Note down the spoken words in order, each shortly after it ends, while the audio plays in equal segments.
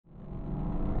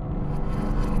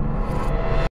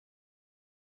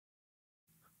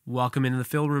Welcome into the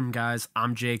film room, guys.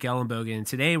 I'm Jake Ellenbogen, and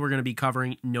today we're going to be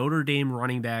covering Notre Dame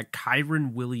running back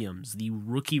Kyren Williams, the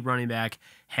rookie running back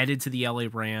headed to the LA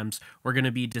Rams. We're going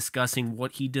to be discussing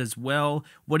what he does well,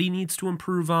 what he needs to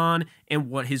improve on, and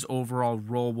what his overall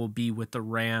role will be with the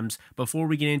Rams. Before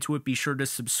we get into it, be sure to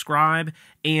subscribe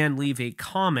and leave a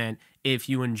comment if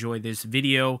you enjoy this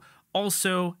video.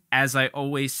 Also, as I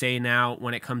always say now,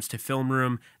 when it comes to Film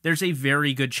Room, there's a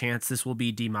very good chance this will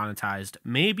be demonetized.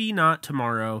 Maybe not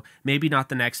tomorrow, maybe not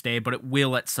the next day, but it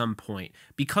will at some point.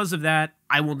 Because of that,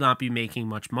 I will not be making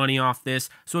much money off this.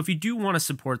 So if you do want to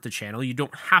support the channel, you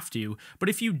don't have to. But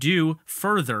if you do,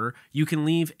 further, you can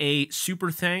leave a super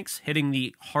thanks hitting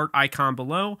the heart icon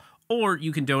below, or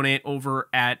you can donate over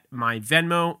at my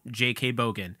Venmo, JK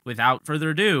Bogan. Without further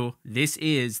ado, this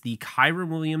is the Kyren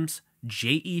Williams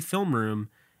JE Film Room.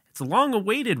 It's a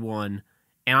long-awaited one,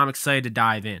 and I'm excited to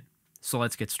dive in. So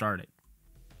let's get started.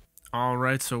 All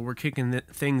right, so we're kicking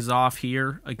things off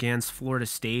here against Florida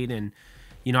State, and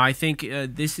you know I think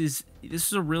this is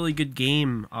a really good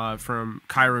game from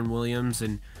Kyren Williams,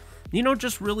 and you know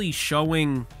just really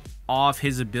showing off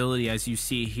his ability as you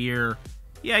see here.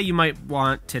 Yeah, you might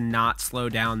want to not slow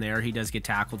down there. He does get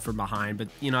tackled from behind, but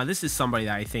you know this is somebody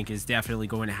that I think is definitely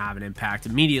going to have an impact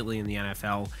immediately in the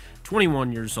NFL.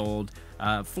 21 years old,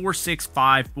 4'6",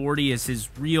 540 is his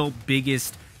real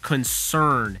biggest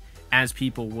concern, as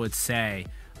people would say.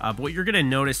 But what you're going to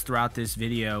notice throughout this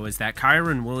video is that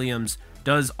Kyren Williams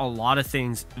does a lot of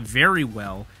things very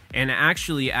well, and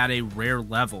actually at a rare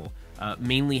level,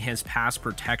 mainly his pass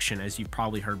protection, as you've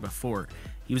probably heard before.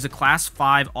 He was a Class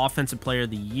 5 Offensive Player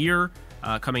of the Year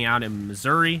coming out in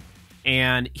Missouri,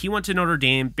 and he went to Notre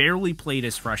Dame, barely played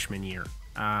his freshman year.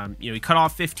 You know, he cut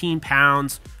off 15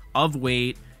 pounds of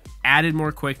weight, added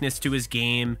more quickness to his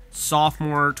game.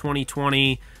 Sophomore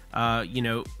 2020, you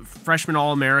know, freshman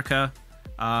All-America,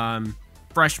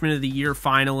 freshman of the year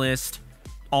finalist,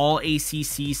 all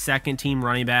ACC second team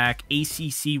running back,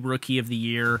 ACC Rookie of the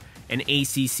Year, and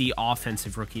ACC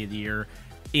Offensive Rookie of the Year.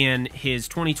 In his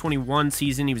 2021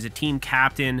 season, he was a team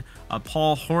captain, a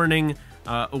Paul Hornung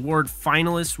Award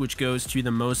finalist, which goes to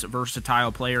the most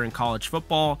versatile player in college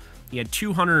football. He had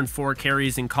 204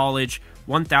 carries in college,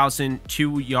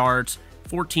 1,002 yards,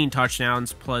 14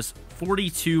 touchdowns, plus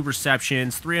 42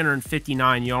 receptions,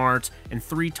 359 yards, and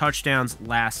 3 touchdowns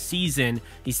last season.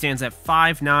 He stands at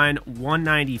 5'9",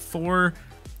 194.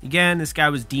 Again, this guy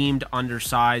was deemed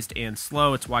undersized and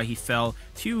slow. It's why he fell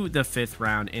to the 5th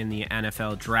round in the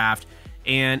NFL draft.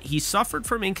 And he suffered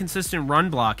from inconsistent run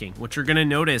blocking, which you're going to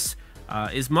notice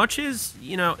as much as,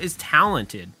 you know, is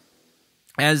talented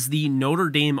as the Notre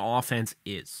Dame offense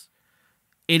is.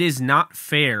 It is not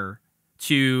fair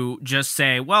to just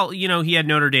say, well, you know, he had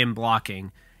Notre Dame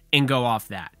blocking and go off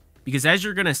that. Because as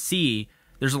you're going to see,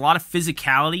 there's a lot of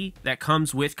physicality that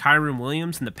comes with Kyren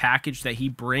Williams and the package that he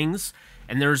brings.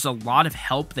 And there's a lot of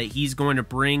help that he's going to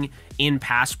bring in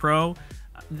pass pro.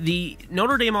 The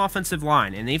Notre Dame offensive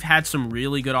line, and they've had some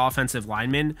really good offensive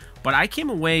linemen, but I came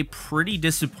away pretty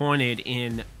disappointed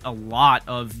in a lot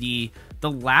of the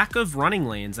lack of running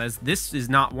lanes, as this is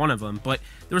not one of them. But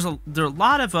there are a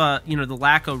lot of you know, the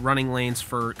lack of running lanes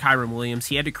for Kyren Williams.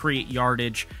 He had to create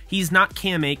yardage. He's not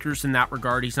Cam Akers in that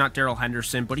regard. He's not Darrell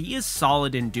Henderson, but he is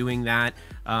solid in doing that.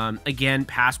 Again,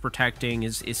 pass protecting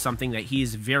is something that he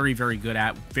is very, very good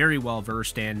at, very well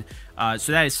versed in.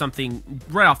 So that is something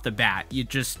right off the bat. You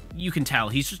can tell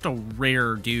he's just a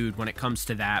rare dude when it comes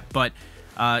to that. But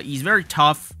he's very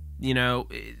tough. You know,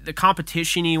 the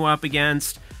competition he went up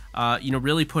against, you know,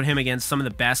 really put him against some of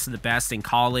the best in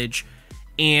college.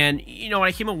 And, you know,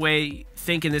 I came away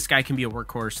thinking this guy can be a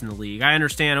workhorse in the league. I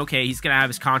understand, okay, he's going to have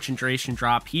his concentration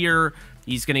drop here.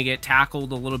 He's going to get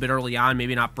tackled a little bit early on,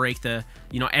 maybe not break the,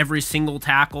 you know, every single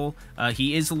tackle.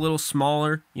 He is a little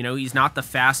smaller. You know, he's not the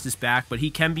fastest back, but he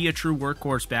can be a true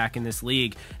workhorse back in this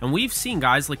league. And we've seen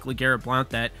guys like LeGarrette Blount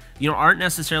that, you know, aren't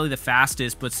necessarily the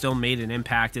fastest, but still made an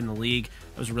impact in the league.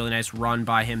 It was a really nice run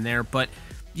by him there. But,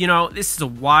 you know, this is a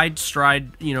wide stride,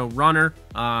 you know, runner.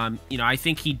 You know, I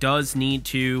think he does need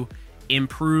to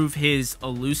improve his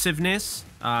elusiveness,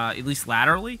 at least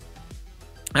laterally.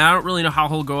 I don't really know how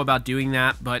he'll go about doing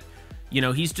that, but, you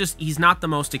know, he's not the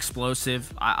most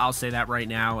explosive. I'll say that right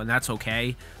now, and that's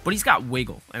okay. But he's got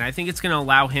wiggle, and I think it's going to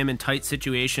allow him in tight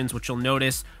situations, which you'll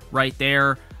notice right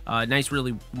there. Nice,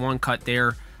 really one cut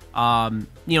there. You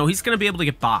know, he's going to be able to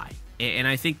get by. And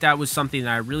I think that was something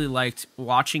that I really liked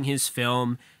watching his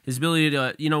film, his ability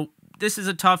to, you know, this is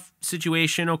a tough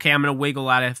situation. Okay, I'm going to wiggle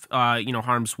out of, you know,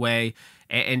 harm's way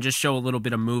and just show a little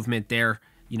bit of movement there.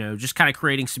 You know, just kind of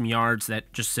creating some yards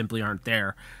that just simply aren't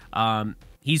there.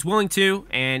 He's willing to,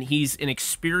 and he's an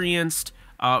experienced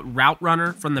route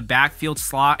runner from the backfield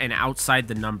slot and outside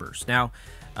the numbers. Now,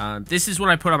 this is what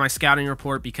I put on my scouting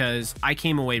report because I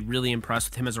came away really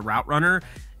impressed with him as a route runner.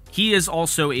 He is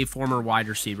also a former wide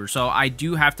receiver, so I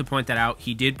do have to point that out.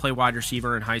 He did play wide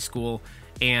receiver in high school,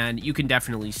 and you can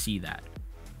definitely see that.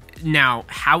 Now,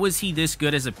 how is he this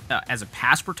good as a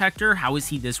pass protector? How is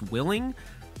he this willing?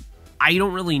 I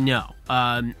don't really know.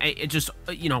 It just,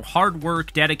 hard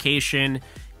work, dedication,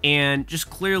 and just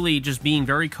clearly just being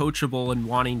very coachable and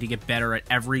wanting to get better at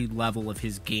every level of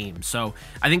his game. So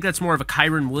I think that's more of a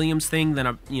Kyren Williams thing than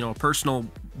a personal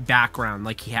background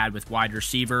like he had with wide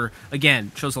receiver.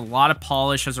 Again, shows a lot of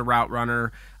polish as a route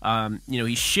runner.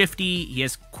 He's shifty. He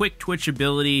has quick twitch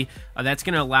ability. That's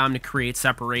going to allow him to create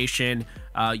separation,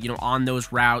 on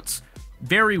those routes.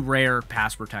 Very rare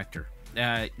pass protector.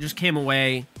 Just came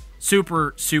away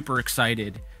super, super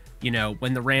excited,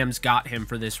 when the Rams got him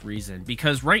for this reason.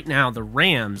 Because right now, the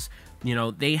Rams,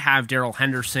 they have Darrell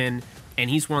Henderson, and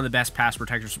he's one of the best pass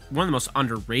protectors, one of the most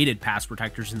underrated pass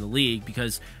protectors in the league,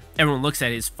 because everyone looks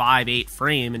at his 5'8"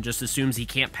 frame and just assumes he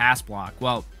can't pass block.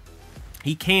 Well,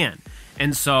 he can.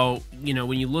 And so,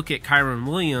 when you look at Kyren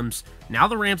Williams, now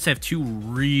the Rams have two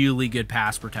really good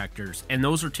pass protectors, and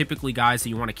those are typically guys that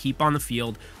you want to keep on the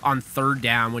field on third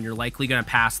down when you're likely going to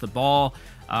pass the ball.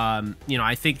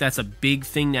 I think that's a big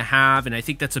thing to have, and I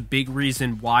think that's a big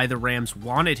reason why the Rams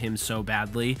wanted him so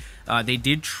badly. They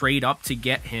did trade up to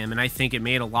get him, and I think it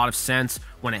made a lot of sense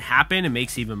when it happened. It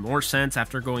makes even more sense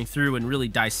after going through and really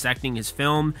dissecting his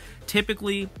film.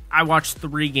 Typically, I watch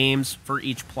 3 games for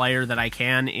each player that I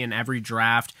can in every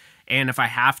draft, and if I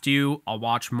have to, I'll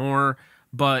watch more.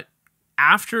 But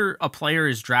after a player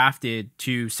is drafted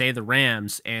to, say, the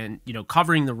Rams and,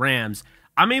 covering the Rams,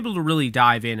 I'm able to really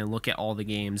dive in and look at all the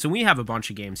games. And we have a bunch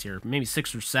of games here, maybe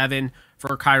 6 or 7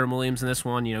 for Kyren Williams in this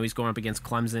one. He's going up against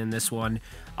Clemson in this one.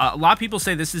 A lot of people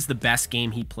say this is the best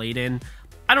game he played in.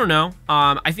 I don't know.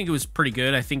 I think it was pretty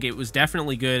good. I think it was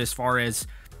definitely good as far as,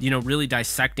 really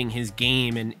dissecting his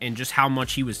game and just how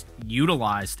much he was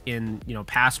utilized in,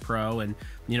 pass pro and,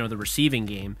 the receiving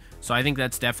game. So I think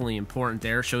that's definitely important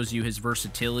there. Shows you his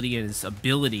versatility and his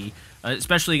ability,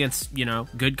 especially against,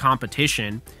 good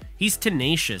competition. He's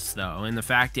tenacious, though, in the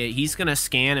fact that he's going to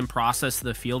scan and process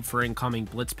the field for incoming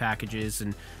blitz packages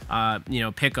and,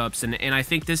 pickups. And I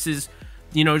think this is,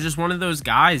 just one of those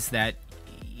guys that,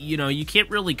 you can't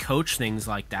really coach things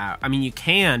like that. I mean, you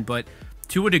can, but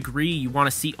to a degree, you want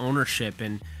to see ownership.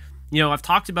 And, I've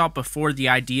talked about before the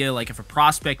idea, like if a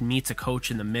prospect meets a coach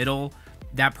in the middle,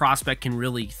 that prospect can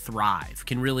really thrive,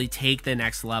 can really take the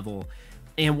next level.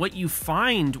 And what you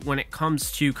find when it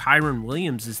comes to Kyren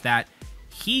Williams is that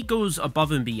he goes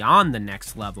above and beyond the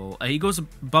next level. He goes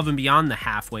above and beyond the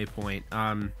halfway point.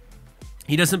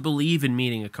 He doesn't believe in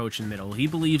meeting a coach in the middle. He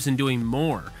believes in doing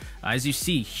more. As you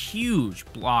see, huge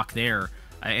block there.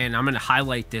 And I'm going to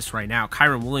highlight this right now.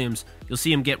 Kyren Williams, you'll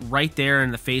see him get right there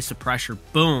in the face of pressure.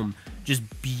 Boom. Just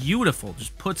beautiful.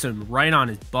 Just puts him right on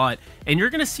his butt. And you're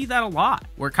going to see that a lot.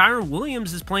 Where Kyren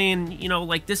Williams is playing,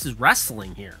 like this is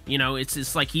wrestling here. It's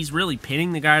just like he's really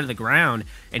pinning the guy to the ground.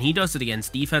 And he does it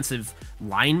against defensive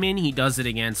linemen. He does it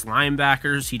against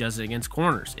linebackers. He does it against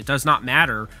corners. It does not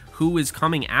matter who is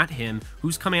coming at him,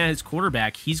 who's coming at his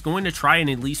quarterback. He's going to try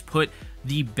and at least put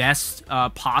the best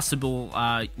possible,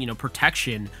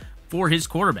 protection for his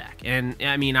quarterback. And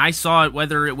I mean, I saw it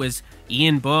whether it was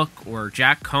Ian Book or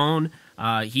Jack Cohn.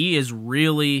 He is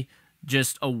really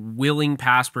just a willing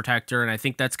pass protector, and I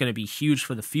think that's going to be huge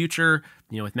for the future,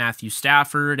 with Matthew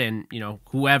Stafford and,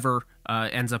 whoever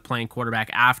ends up playing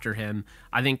quarterback after him.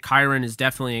 I think Kyren is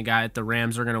definitely a guy that the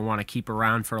Rams are going to want to keep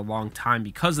around for a long time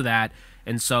because of that.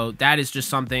 And so that is just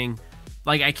something,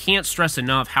 like, I can't stress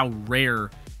enough how rare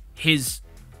his,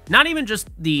 not even just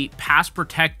the pass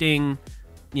protecting,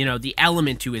 the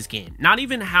element to his game, not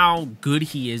even how good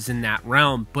he is in that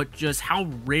realm, but just how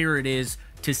rare it is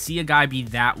to see a guy be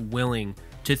that willing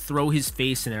to throw his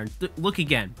face in there. Look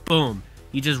again, boom.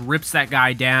 He just rips that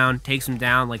guy down, takes him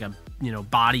down like a,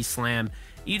 body slam.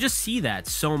 You just see that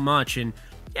so much. And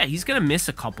yeah, he's going to miss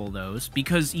a couple of those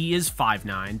because he is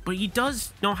 5'9", but he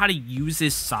does know how to use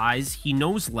his size. He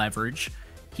knows leverage.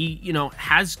 He,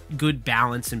 has good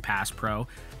balance in pass pro.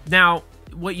 Now,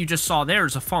 what you just saw there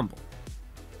is a fumble.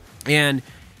 And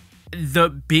the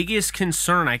biggest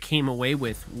concern I came away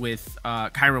with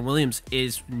Kyren Williams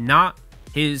is not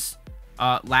his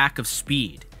lack of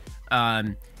speed.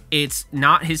 It's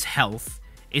not his health.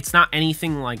 It's not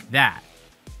anything like that.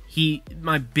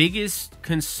 My biggest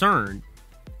concern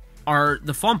are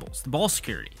the fumbles, the ball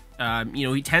security.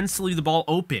 He tends to leave the ball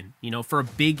open, for a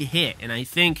big hit. And I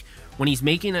think when he's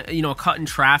making a cut in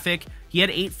traffic, he had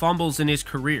 8 fumbles in his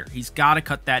career. He's got to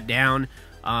cut that down.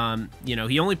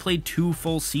 He only played 2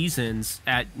 full seasons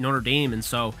at Notre Dame, and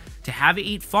so to have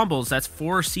 8 fumbles, that's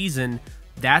 4 a season.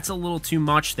 That's a little too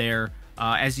much there.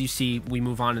 As you see, we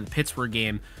move on to the Pittsburgh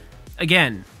game.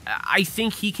 Again, I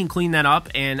think he can clean that up,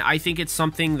 and I think it's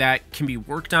something that can be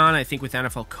worked on. I think with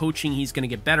NFL coaching, he's going to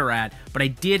get better at, but I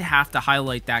did have to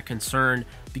highlight that concern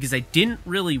because I didn't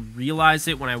really realize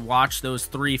it when I watched those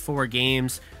 3-4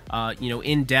 games,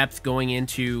 in depth going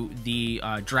into the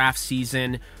draft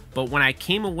season. But when I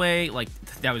came away,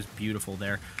 that was beautiful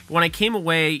there. When I came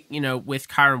away, with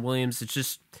Kyren Williams, it's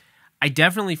just, I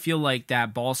definitely feel like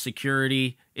that ball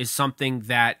security is something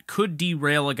that could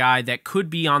derail a guy that could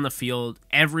be on the field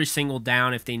every single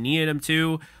down if they needed him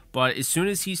to. But as soon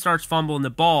as he starts fumbling the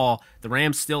ball, the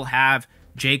Rams still have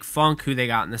Jake Funk, who they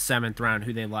got in the 7th round,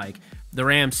 who they like. The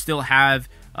Rams still have,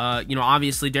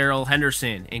 obviously Darrell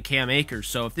Henderson and Cam Akers.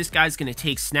 So if this guy's going to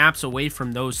take snaps away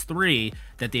from those 3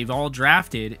 that they've all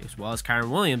drafted, as well as Kyren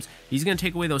Williams, he's going to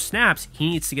take away those snaps. He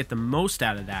needs to get the most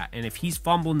out of that. And if he's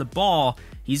fumbling the ball,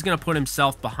 he's going to put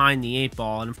himself behind the 8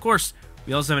 ball. And of course,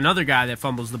 we also have another guy that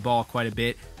fumbles the ball quite a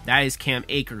bit. That is Cam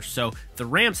Akers. So the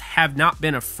Rams have not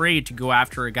been afraid to go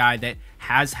after a guy that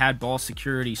has had ball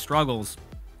security struggles.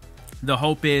 The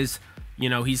hope is,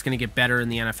 he's going to get better in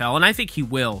the NFL, and I think he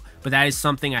will, but that is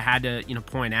something I had to,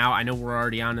 point out. I know we're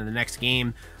already on to the next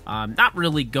game. Not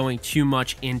really going too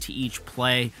much into each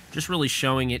play, just really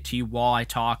showing it to you while I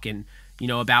talk and,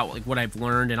 about what I've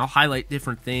learned, and I'll highlight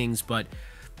different things, but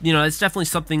it's definitely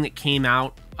something that came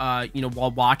out,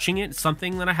 while watching it. It's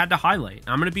something that I had to highlight.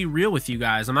 I'm going to be real with you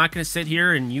guys. I'm not going to sit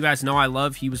here, and you guys know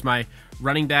he was my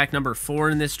running back number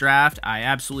 4 in this draft. I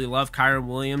absolutely love Kyren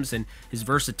Williams and his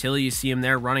versatility. You see him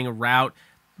there running a route.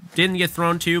 Didn't get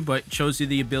thrown to, but shows you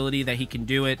the ability that he can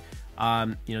do it.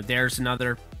 There's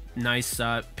another nice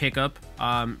pickup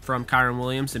from Kyren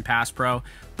Williams in pass pro.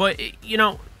 But,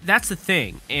 that's the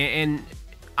thing. And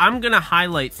I'm going to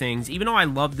highlight things. Even though I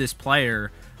love this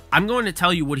player, I'm going to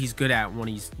tell you what he's good at and what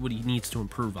he needs to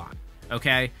improve on.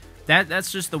 Okay?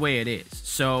 That's just the way it is.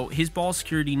 So his ball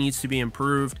security needs to be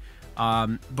improved.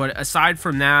 But aside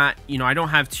from that, I don't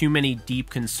have too many deep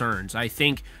concerns. I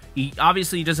think he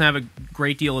doesn't have a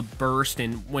great deal of burst,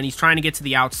 and when he's trying to get to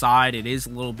the outside, it is a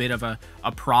little bit of a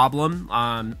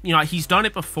problem. He's done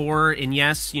it before, and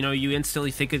yes, you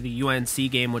instantly think of the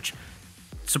UNC game, which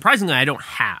surprisingly I don't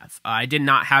have. I did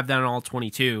not have that in all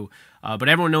 22. But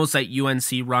everyone knows that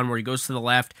UNC run where he goes to the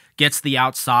left, gets to the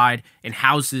outside, and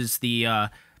houses it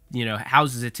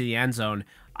to the end zone.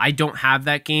 I don't have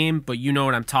that game, but you know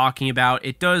what I'm talking about.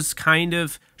 It does kind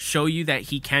of show you that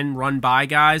he can run by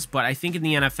guys, but I think in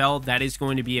the NFL, that is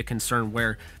going to be a concern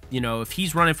where, if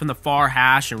he's running from the far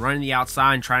hash and running the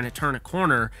outside and trying to turn a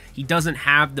corner, he doesn't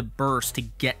have the burst to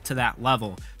get to that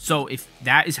level. So if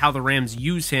that is how the Rams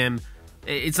use him,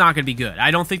 it's not going to be good. I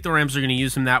don't think the Rams are going to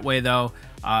use him that way, though.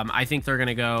 I think they're going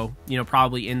to go,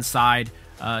 probably inside,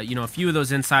 a few of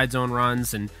those inside zone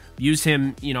runs and use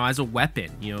him, as a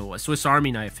weapon, a Swiss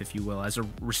Army knife, if you will, as a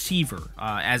receiver,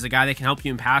 as a guy that can help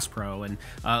you in pass pro and,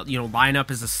 line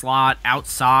up as a slot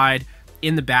outside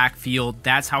in the backfield.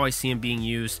 That's how I see him being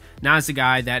used, not as a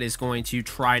guy that is going to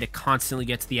try to constantly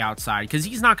get to the outside, because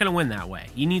he's not going to win that way.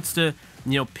 He needs to,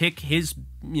 pick his,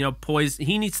 poise.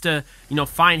 He needs to,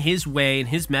 find his way and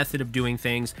his method of doing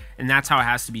things, and that's how it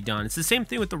has to be done. It's the same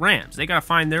thing with the Rams. They got to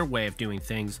find their way of doing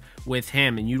things with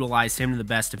him and utilize him to the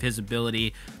best of his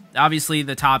ability. Obviously,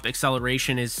 the top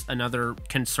acceleration is another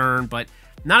concern, but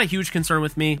not a huge concern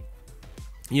with me.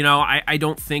 I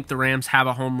don't think the Rams have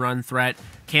a home run threat.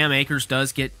 Cam Akers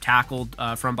does get tackled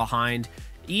from behind.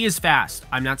 He is fast.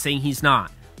 I'm not saying he's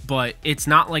not, but it's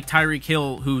not like Tyreek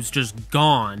Hill, who's just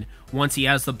gone once he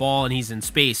has the ball and he's in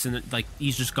space and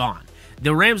he's just gone.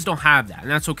 The Rams don't have that,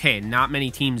 and that's okay. Not many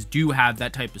teams do have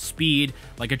that type of speed,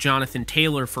 like a Jonathan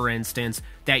Taylor, for instance,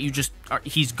 that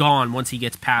he's gone once he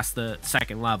gets past the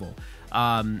second level.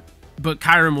 But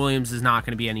Kyren Williams is not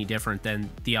going to be any different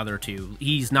than the other two.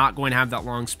 He's not going to have that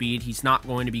long speed. He's not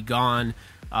going to be gone.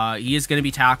 He is going to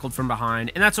be tackled from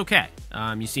behind, and that's okay.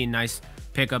 You see a nice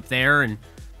pickup there, and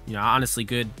honestly,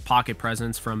 good pocket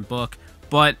presence from Book.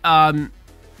 But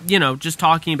just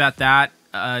talking about that,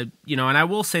 and I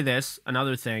will say this,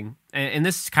 another thing, and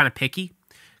this is kind of picky,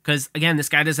 because, again, this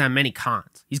guy doesn't have many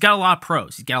cons. He's got a lot of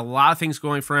pros. He's got a lot of things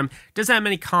going for him. Doesn't have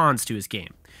many cons to his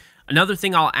game. Another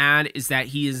thing I'll add is that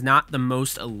he is not the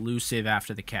most elusive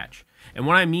after the catch. And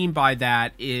what I mean by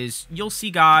that is you'll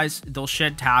see guys, they'll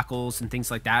shed tackles and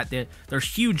things like that.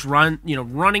 There's huge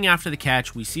running after the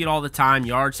catch. We see it all the time,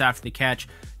 yards after the catch.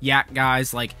 Yak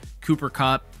guys like Cooper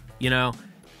Kupp,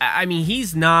 I mean,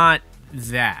 he's not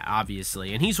that,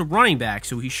 obviously. And he's a running back,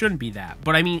 so he shouldn't be that.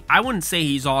 But, I mean, I wouldn't say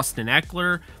he's Austin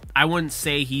Eckler. I wouldn't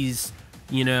say he's,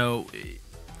 you know,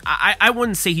 I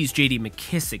wouldn't say he's J.D.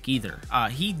 McKissick either.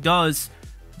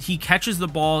 He catches the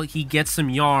ball, he gets some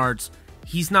yards.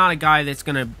 He's not a guy that's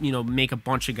going to, you know, make a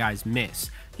bunch of guys miss.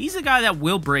 He's a guy that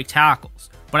will break tackles,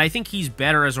 but I think he's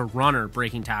better as a runner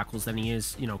breaking tackles than he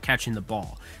is, you know, catching the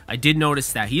ball. I did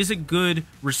notice that. He is a good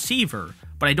receiver,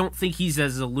 but I don't think he's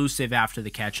as elusive after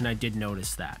the catch, and I did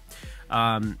notice that.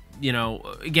 You know,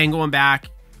 again, going back,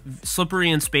 slippery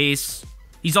in space.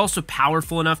 He's also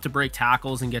powerful enough to break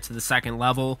tackles and get to the second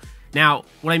level. Now,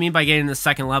 what I mean by getting to the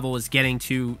second level is getting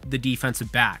to the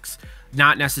defensive backs,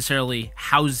 not necessarily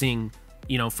housing,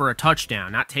 you know, for a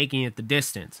touchdown, not taking it the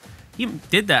distance. He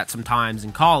did that sometimes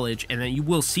in college, and then you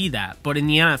will see that. But in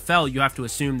the NFL, you have to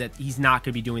assume that he's not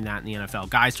going to be doing that in the NFL.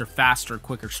 Guys are faster,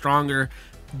 quicker, stronger.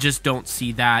 Just don't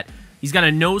see that. He's got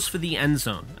a nose for the end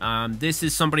zone. This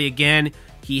is somebody, again,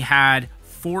 he had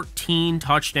 14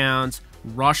 touchdowns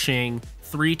rushing,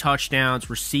 3 touchdowns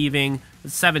receiving,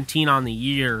 17 on the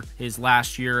year, his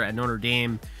last year at Notre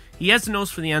Dame. He has a nose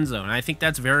for the end zone, and I think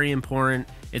that's very important.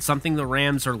 It's something the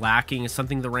Rams are lacking. It's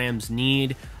something the Rams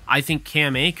need. I think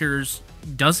Cam Akers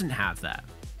doesn't have that.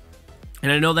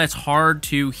 And I know that's hard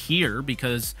to hear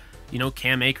because, you know,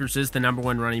 Cam Akers is the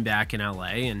 #1 running back in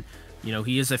LA, and, you know,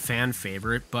 he is a fan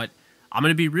favorite. But I'm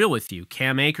going to be real with you.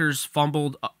 Cam Akers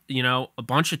fumbled, you know, a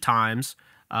bunch of times,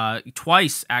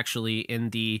 twice actually in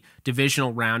the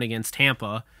divisional round against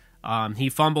Tampa. He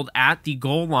fumbled at the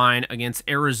goal line against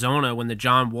Arizona when the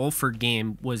John Wolford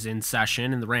game was in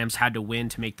session and the Rams had to win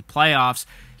to make the playoffs.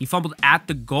 He fumbled at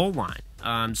the goal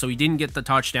line. So he didn't get the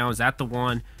touchdown. It was at the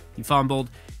one. He fumbled.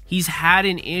 He's had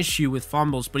an issue with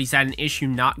fumbles, but he's had an issue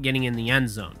not getting in the end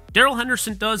zone. Darrell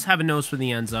Henderson does have a nose for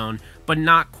the end zone, but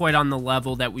not quite on the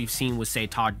level that we've seen with, say,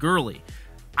 Todd Gurley.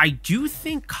 I do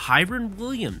think Kyren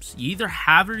Williams, you either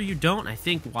have it or you don't. I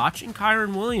think watching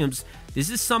Kyren Williams, this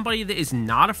is somebody that is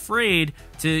not afraid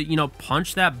to, you know,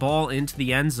 punch that ball into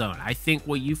the end zone. I think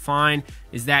what you find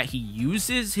is that he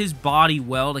uses his body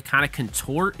well to kind of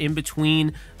contort in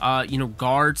between, you know,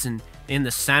 guards and in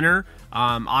the center,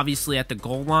 obviously at the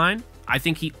goal line. I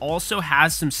think he also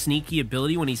has some sneaky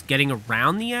ability when he's getting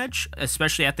around the edge,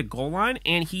 especially at the goal line,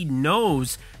 and he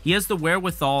knows he has the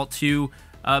wherewithal to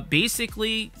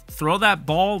basically throw that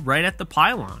ball right at the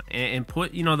pylon and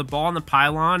put, you know, the ball on the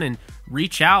pylon and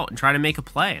reach out and try to make a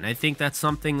play. And I think that's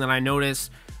something that I noticed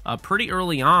pretty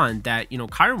early on, that, you know,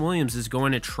 Kyren Williams is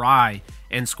going to try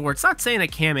and score. It's not saying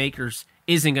that Cam Akers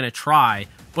isn't going to try,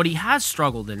 but he has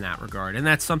struggled in that regard. And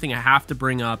that's something I have to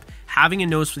bring up. Having a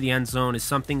nose for the end zone is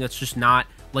something that's just not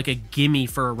like a gimme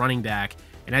for a running back.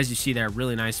 And as you see there,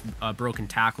 really nice broken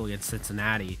tackle against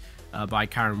Cincinnati by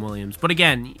Kyren Williams. But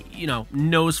again, you know,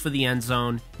 nose for the end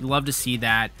zone. You love to see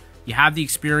that. You have the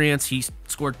experience. He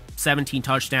scored 17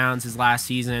 touchdowns his last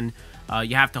season.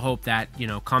 You have to hope that, you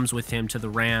know, comes with him to the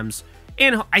Rams.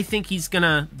 And I think he's going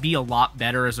to be a lot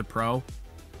better as a pro.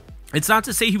 It's not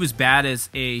to say he was bad as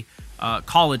a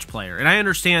college player. And I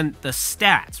understand the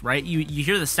stats, right? You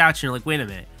hear the stats and you're like, wait a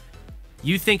minute.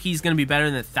 You think he's going to be better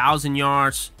than 1,000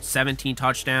 yards, 17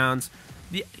 touchdowns?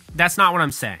 That's not what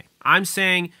I'm saying. I'm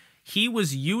saying he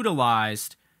was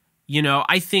utilized, you know,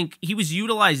 I think he was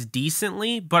utilized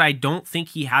decently, but I don't think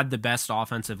he had the best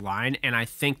offensive line, and I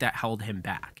think that held him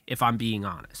back, if I'm being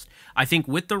honest. I think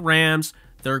with the Rams,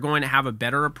 they're going to have a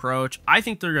better approach. I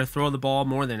think they're going to throw the ball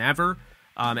more than ever.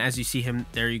 As you see him,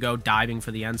 there you go, diving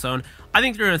for the end zone. I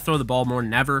think they're going to throw the ball more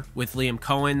than ever with Liam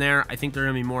Cohen there. I think they're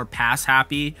going to be more pass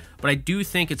happy, but I do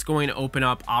think it's going to open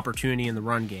up opportunity in the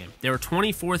run game. They were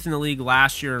 24th in the league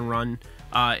last year in running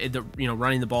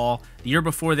the ball. The year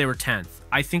before, they were 10th.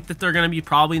 I think that they're going to be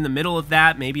probably in the middle of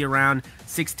that, maybe around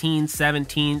 16th,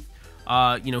 17th.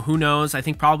 Who knows? I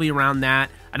think probably around that.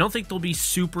 I don't think they'll be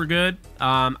super good.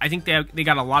 I think they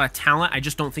got a lot of talent. I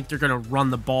just don't think they're going to run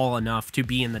the ball enough to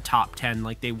be in the top 10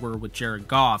 like they were with Jared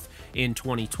Goff in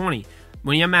 2020.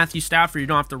 When you have Matthew Stafford, you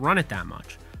don't have to run it that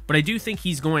much. But I do think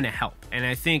he's going to help. And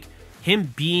I think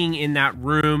him being in that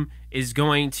room is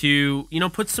going to,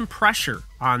 put some pressure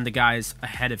on the guys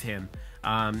ahead of him.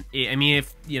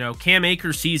 If, Cam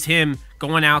Akers sees him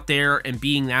going out there and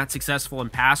being that successful in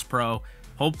pass pro,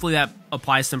 hopefully that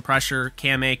applies some pressure.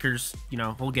 Cam Akers,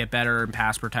 he'll get better in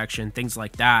pass protection, things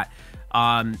like that.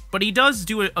 But he does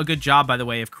do a good job, by the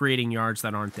way, of creating yards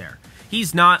that aren't there.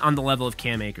 He's not on the level of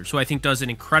Cam Akers, who I think does an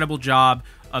incredible job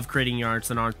of creating yards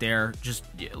that aren't there. Just,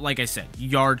 like I said,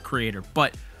 yard creator.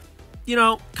 But,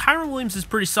 Kyren Williams is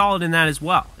pretty solid in that as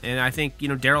well. And I think,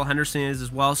 Darrell Henderson is as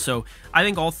well. So I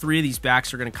think all three of these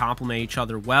backs are going to complement each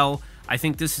other well. I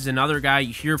think this is another guy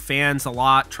you hear fans a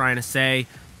lot trying to say,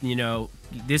 you know,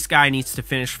 this guy needs to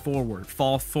finish forward,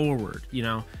 fall forward, you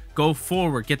know, go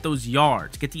forward, get those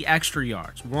yards, get the extra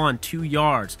yards. 1, 2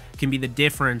 yards can be the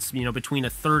difference, you know, between a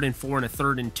 3rd and 4 and a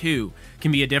 3rd and 2.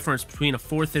 Can be a difference between a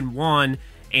 4th and 1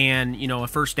 and, you know, a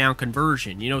first down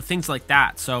conversion, you know, things like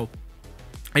that. So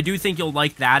I do think you'll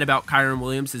like that about Kyren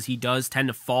Williams, as he does tend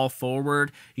to fall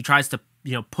forward. He tries to,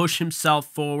 you know, push himself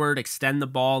forward, extend the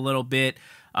ball a little bit.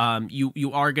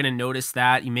 You are going to notice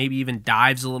that. He maybe even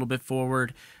dives a little bit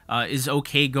forward. Is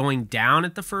okay going down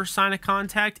at the first sign of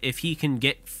contact if he can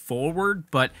get forward,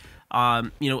 but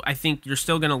you know, I think you're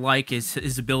still going to like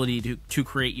his ability to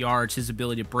create yards, his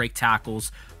ability to break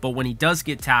tackles. But when he does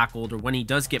get tackled, or when he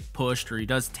does get pushed, or he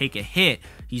does take a hit,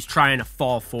 he's trying to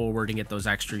fall forward and get those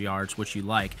extra yards, which you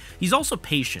like. He's also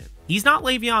patient. He's not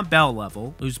Le'Veon Bell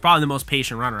level, who's probably the most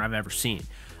patient runner I've ever seen.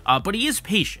 But he is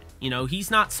patient. You know, he's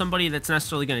not somebody that's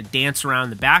necessarily going to dance around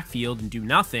the backfield and do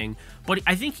nothing, but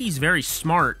I think he's very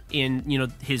smart in, you know,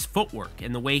 his footwork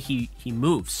and the way he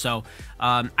moves. So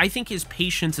I think his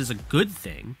patience is a good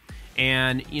thing.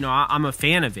 And, you know, I'm a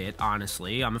fan of it,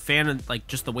 honestly. I'm a fan of, like,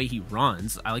 just the way he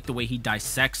runs. I like the way he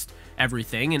dissects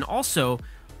everything. And also,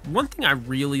 one thing I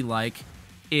really like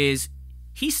is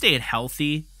he stayed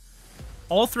healthy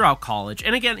all throughout college.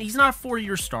 And again, he's not a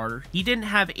 4-year starter. He didn't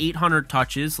have 800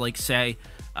 touches like, say,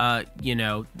 you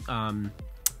know,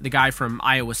 the guy from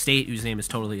Iowa State, whose name is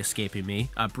totally escaping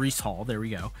me, Breece Hall. There we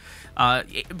go.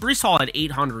 Breece Hall had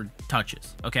 800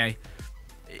 touches. Okay,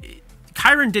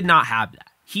 Kyren did not have that.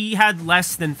 He had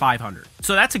less than 500,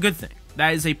 so that's a good thing.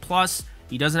 That is a plus.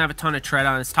 He doesn't have a ton of tread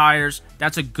on his tires.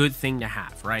 That's a good thing to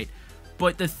have, right?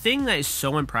 But the thing that is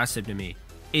so impressive to me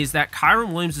is that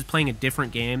Kyren Williams is playing a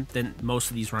different game than most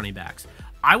of these running backs.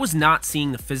 I was not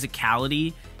seeing the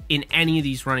physicality in any of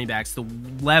these running backs, the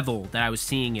level that I was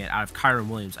seeing it out of Kyren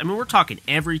Williams. I mean, we're talking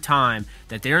every time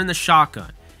that they're in the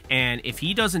shotgun, and if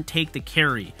he doesn't take the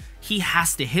carry, he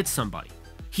has to hit somebody.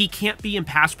 He can't be in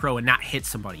pass pro and not hit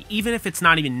somebody. Even if it's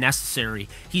not even necessary,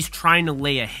 he's trying to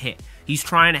lay a hit. He's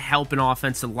trying to help an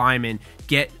offensive lineman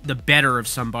get the better of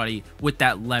somebody with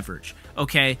that leverage.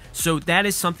 Okay, so that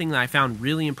is something that I found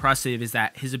really impressive, is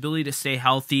that his ability to stay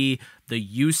healthy, the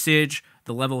usage,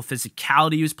 the level of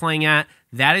physicality he was playing at,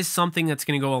 that is something that's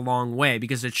going to go a long way,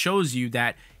 because it shows you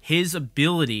that his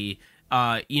ability,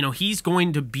 you know, he's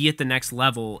going to be at the next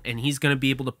level, and he's going to be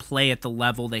able to play at the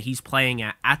level that he's playing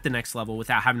at the next level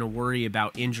without having to worry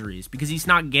about injuries, because he's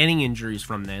not getting injuries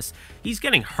from this. He's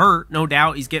getting hurt, no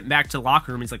doubt. He's getting back to the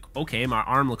locker room. He's like, okay, my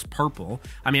arm looks purple.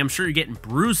 I mean, I'm sure you're getting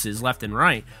bruises left and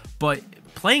right, but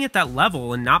playing at that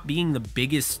level and not being the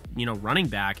biggest, you know, running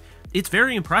back, it's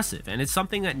very impressive, and it's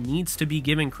something that needs to be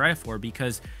given credit for,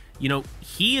 because, you know,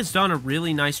 he has done a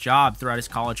really nice job throughout his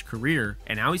college career,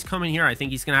 and now he's coming here. I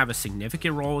think he's going to have a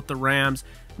significant role with the Rams.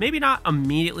 Maybe not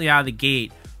immediately out of the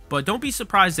gate, but don't be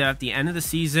surprised that at the end of the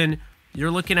season, you're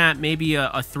looking at maybe a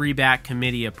 3-back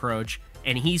committee approach,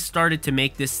 and he's started to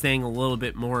make this thing a little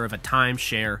bit more of a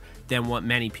timeshare than what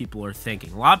many people are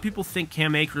thinking. A lot of people think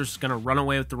Cam Akers is going to run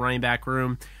away with the running back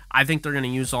room. I think they're going to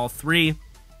use all three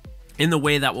in the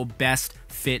way that will best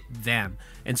fit them.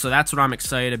 And so that's what I'm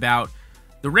excited about.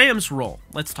 The Rams' role,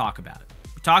 let's talk about it.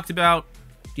 We talked about,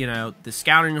 you know, the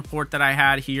scouting report that I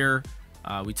had here.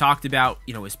 We talked about,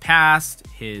 you know, his past,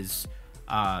 his,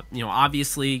 you know,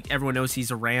 obviously everyone knows he's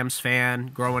a Rams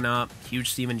fan growing up, huge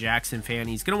Steven Jackson fan.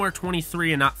 He's going to wear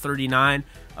 23 and not 39.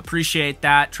 Appreciate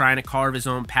that, trying to carve his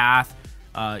own path.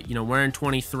 You know, wearing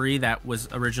 23, that was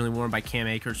originally worn by Cam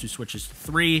Akers, who switches to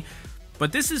 3.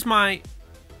 But this is my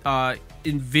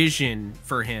envision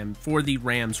for him for the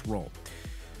Rams role.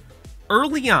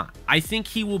 Early on, I think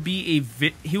he will be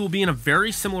in a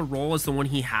very similar role as the one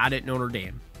he had at Notre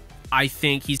Dame. I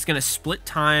think he's going to split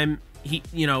time. He's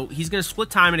going to split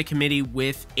time in a committee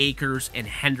with Akers and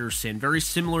Henderson, very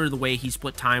similar to the way he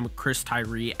split time with Chris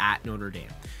Tyree at Notre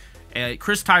Dame.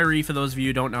 Chris Tyree, for those of you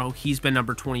who don't know, he's been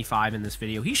number 25 in this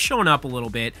video. He's shown up a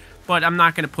little bit, but I'm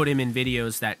not going to put him in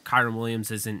videos that Kyren Williams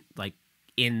isn't like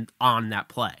on that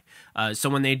play. So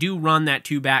when they do run that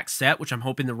 2-back set, which I'm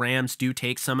hoping the Rams do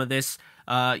take some of this,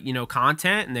 you know,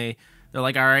 content, and they're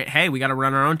like, all right, hey, we got to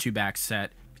run our own 2-back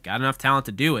set. Got enough talent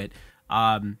to do it.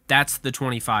 That's the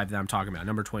 25 that I'm talking about,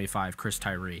 number 25, Chris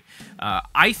Tyree.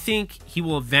 I think he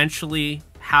will eventually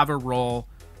have a role,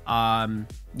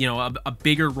 you know, a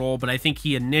bigger role, but I think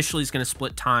he initially is going to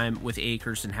split time with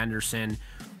Akers and Henderson,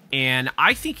 and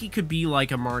I think he could be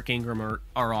like a Mark Ingram or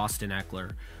Austin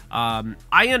Eckler.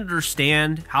 I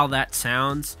understand how that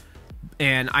sounds,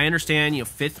 and I understand, you know,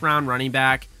 5th-round running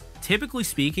back. Typically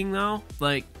speaking, though,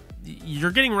 like,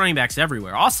 you're getting running backs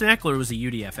everywhere. Austin Eckler was a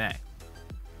UDFA.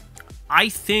 I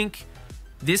think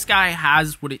this guy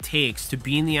has what it takes to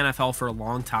be in the NFL for a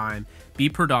long time, be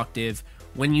productive.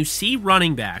 When you see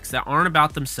running backs that aren't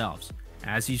about themselves,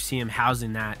 as you see him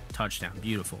housing that touchdown,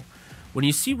 beautiful. When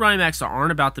you see running backs that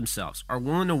aren't about themselves, are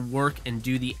willing to work and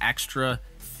do the extra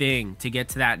thing to get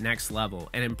to that next level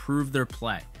and improve their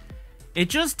play, it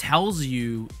just tells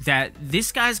you that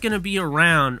this guy's going to be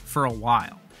around for a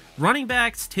while. Running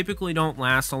backs typically don't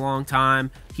last a long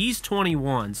time. He's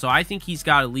 21, so I think he's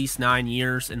got at least 9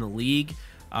 years in the league.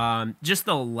 Just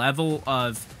the level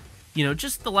of,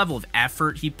 just the level of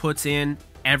effort he puts in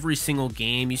every single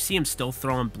game. You see him still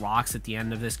throwing blocks at the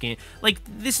end of this game. Like,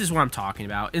 this is what I'm talking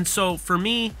about. And so for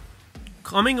me,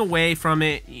 coming away from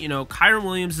it, Kyren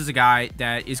Williams is a guy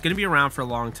that is going to be around for a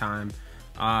long time.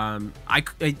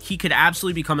 He could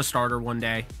absolutely become a starter one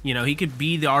day. He could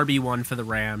be the RB1 for the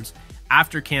Rams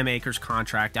after Cam Akers'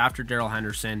 contract, after Darrell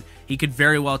Henderson. He could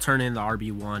very well turn into the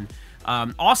RB1.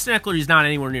 Austin Eckler is not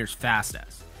anywhere near as fast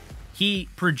as. He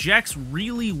projects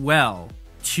really well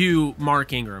to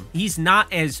Mark Ingram. He's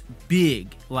not as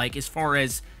big, like as far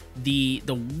as the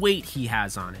weight he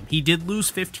has on him. He did lose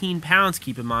 15 pounds,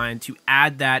 keep in mind, to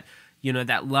add that,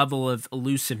 that level of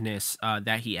elusiveness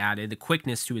that he added, the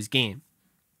quickness to his game.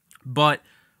 But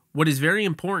what is very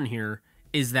important here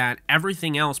is that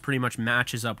everything else pretty much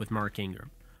matches up with Mark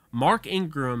Ingram. Mark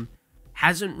Ingram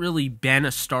hasn't really been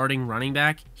a starting running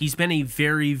back. He's been a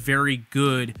very, very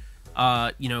good,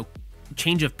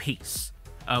 change of pace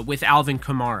with Alvin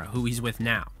Kamara, who he's with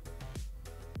now.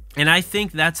 And I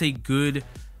think that's a good,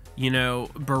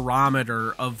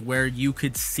 barometer of where you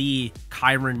could see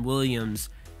Kyren Williams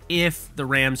if the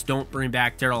Rams don't bring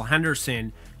back Darrell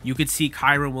Henderson. You could see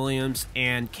Kyren Williams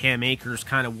and Cam Akers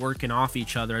kind of working off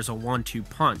each other as a 1-2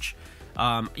 punch.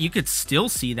 You could still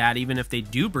see that even if they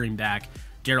do bring back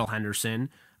Darrell Henderson.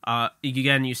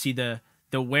 Again, you see the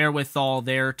wherewithal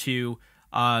there to,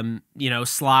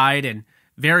 slide, and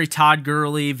very Todd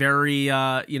Gurley, very,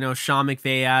 Sean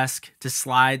McVay-esque to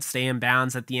slide, stay in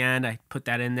bounds at the end. I put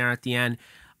that in there at the end.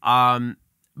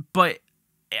 But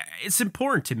it's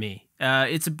important to me.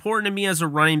 It's important to me as a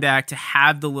running back to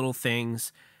have the little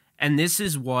things. And this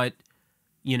is what,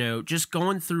 just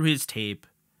going through his tape,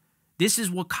 this is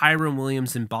what Kyren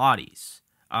Williams embodies.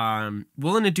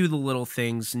 Willing to do the little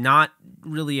things, not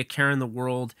really a care in the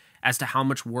world as to how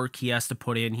much work he has to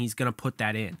put in. He's going to put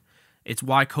that in. It's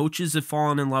why coaches have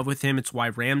fallen in love with him. It's why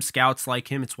Rams scouts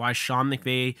like him. It's why Sean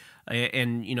McVay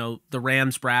and, the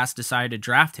Rams brass decided to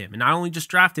draft him. And not only just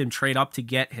draft him, trade up to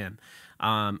get him.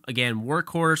 Again,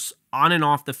 workhorse on and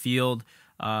off the field.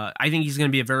 I think he's going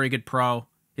to be a very good pro.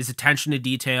 His attention to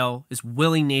detail, his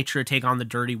willing nature to take on the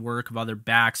dirty work of other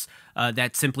backs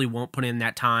that simply won't put in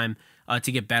that time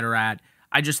to get better at.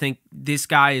 I just think this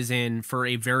guy is in for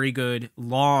a very good,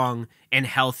 long, and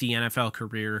healthy NFL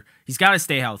career. He's got to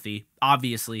stay healthy.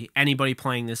 Obviously, anybody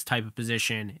playing this type of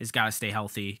position has got to stay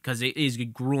healthy because it is a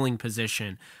grueling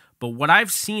position. But what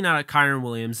I've seen out of Kyren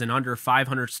Williams in under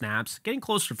 500 snaps, getting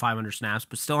closer to 500 snaps,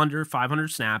 but still under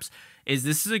 500 snaps, is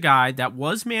this is a guy that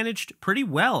was managed pretty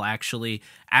well, actually,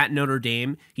 at Notre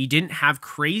Dame. He didn't have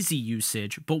crazy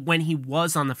usage, but when he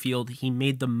was on the field, he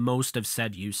made the most of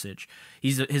said usage.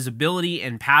 His ability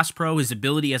in pass pro, his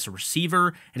ability as a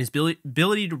receiver, and his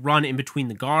ability to run in between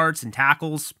the guards and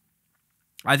tackles.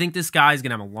 I think this guy is going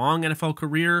to have a long NFL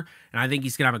career, and I think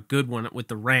he's going to have a good one with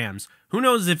the Rams. Who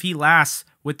knows if he lasts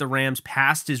with the Rams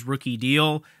past his rookie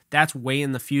deal? That's way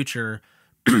in the future.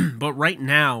 But right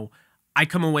now, I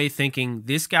come away thinking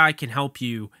this guy can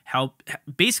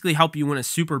basically help you win a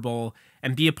Super Bowl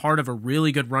and be a part of a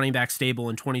really good running back stable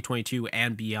in 2022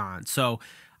 and beyond. So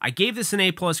I gave this an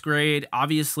A+ grade.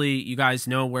 Obviously, you guys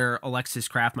know where Alexis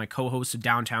Kraft, my co-host of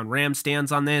Downtown Rams,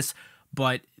 stands on this,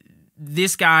 but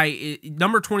this guy,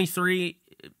 number 23,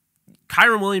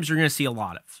 Kyren Williams, you're going to see a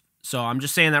lot of. So I'm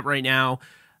just saying that right now.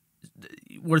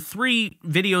 We're 3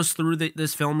 videos through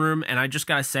this film room, and I just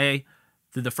got to say,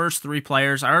 through the first 3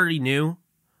 players, I already knew,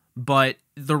 but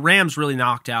the Rams really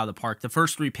knocked out of the park. The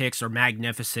first 3 picks are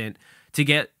magnificent. To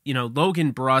get,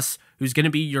 Logan Bruss, who's going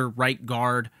to be your right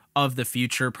guard of the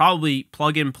future, probably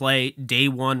plug and play day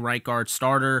 1 right guard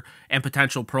starter and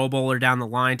potential Pro Bowler down the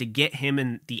line, to get him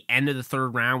in the end of the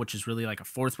 3rd round, which is really like a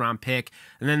 4th round pick,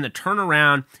 and then the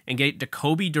turnaround and get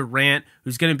Jacoby Durant,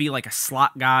 who's going to be like a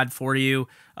slot god for you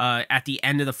at the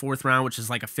end of the 4th round, which is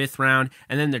like a 5th round,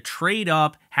 and then the trade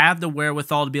up, have the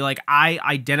wherewithal to be like, I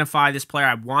identify this player,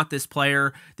 I want this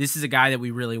player, this is a guy that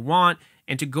we really want,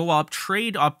 and to go up,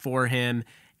 trade up for him,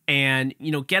 and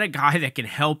get a guy that can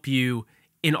help you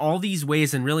in all these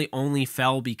ways, and really only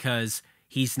fell because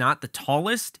he's not the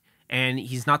tallest and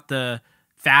he's not the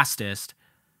fastest.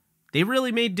 they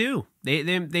really made do.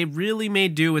 They really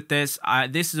made do with this.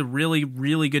 This is a really,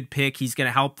 really good pick. He's going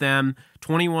to help them.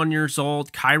 21 years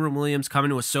old, Kyren Williams coming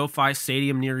to a SoFi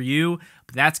Stadium near you.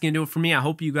 But that's going to do it for me. I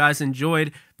hope you guys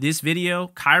enjoyed this video.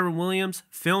 Kyren Williams,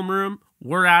 Film Room.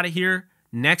 We're out of here.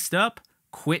 Next up,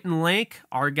 Quentin Lake,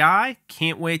 our guy.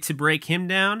 Can't wait to break him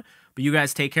down. But you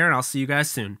guys take care, and I'll see you guys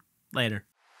soon. Later.